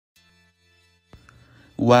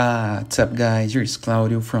What's up guys, here's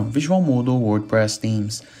Claudio from Visual Model WordPress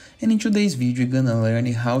Themes, and in today's video we're gonna learn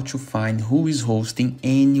how to find who is hosting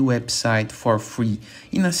any website for free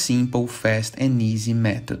in a simple, fast and easy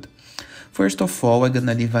method. First of all, I'm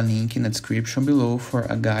gonna leave a link in the description below for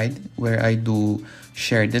a guide where I do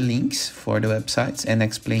share the links for the websites and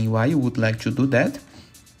explain why you would like to do that.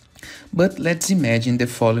 But let's imagine the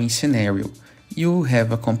following scenario. You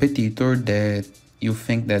have a competitor that you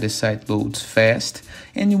think that the site loads fast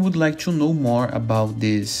and you would like to know more about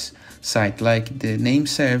this site, like the name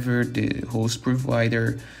server, the host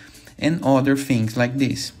provider, and other things like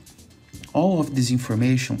this. All of this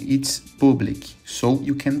information is public, so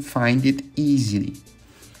you can find it easily.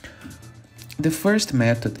 The first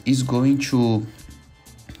method is going to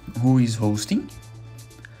who is hosting.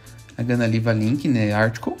 I'm gonna leave a link in the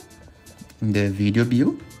article, in the video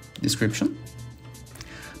bio description.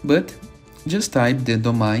 But just type the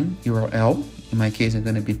domain URL, in my case I'm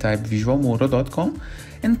going to be type visualmodel.com,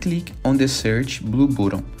 and click on the search blue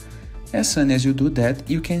button. As soon as you do that,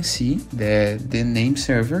 you can see the name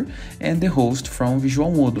server and the host from Visual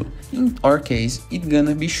Model. In our case, it's going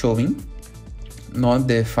to be showing not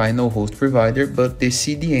the final host provider, but the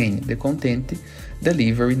CDN, the Content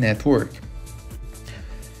Delivery Network.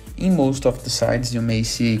 In most of the sites, you may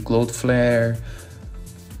see Cloudflare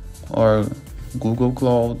or Google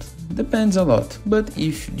Cloud, depends a lot, but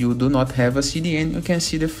if you do not have a CDN, you can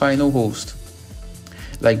see the final host,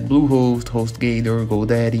 like Bluehost, HostGator,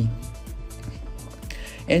 GoDaddy.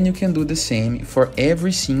 And you can do the same for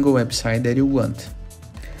every single website that you want.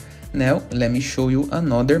 Now, let me show you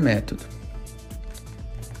another method.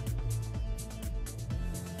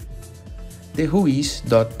 The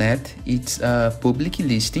Whoisnet, it's a public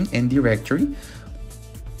listing and directory.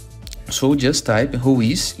 So just type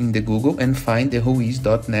Whois in the Google and find the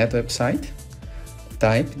Whois.net website.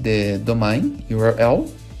 Type the domain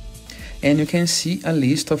URL and you can see a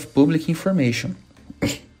list of public information,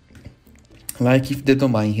 like if the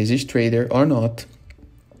domain is registered or not,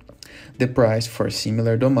 the price for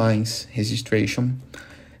similar domains, registration,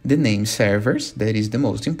 the name servers, that is the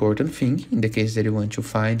most important thing in the case that you want to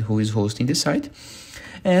find who is hosting the site,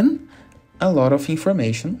 and a lot of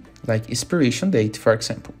information like expiration date, for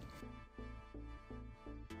example.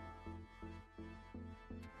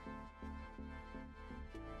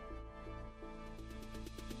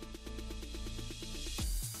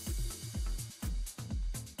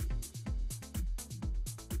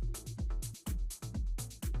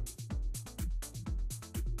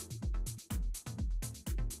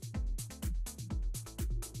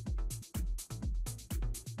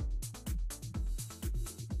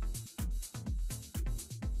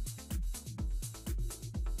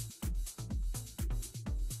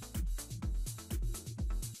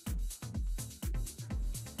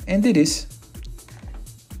 And it is.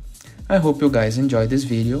 I hope you guys enjoyed this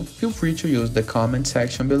video. Feel free to use the comment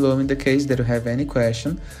section below in the case that you have any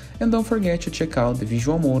question. And don't forget to check out the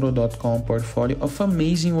visualmodel.com portfolio of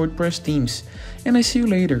amazing WordPress themes. And I see you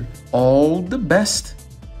later. All the best!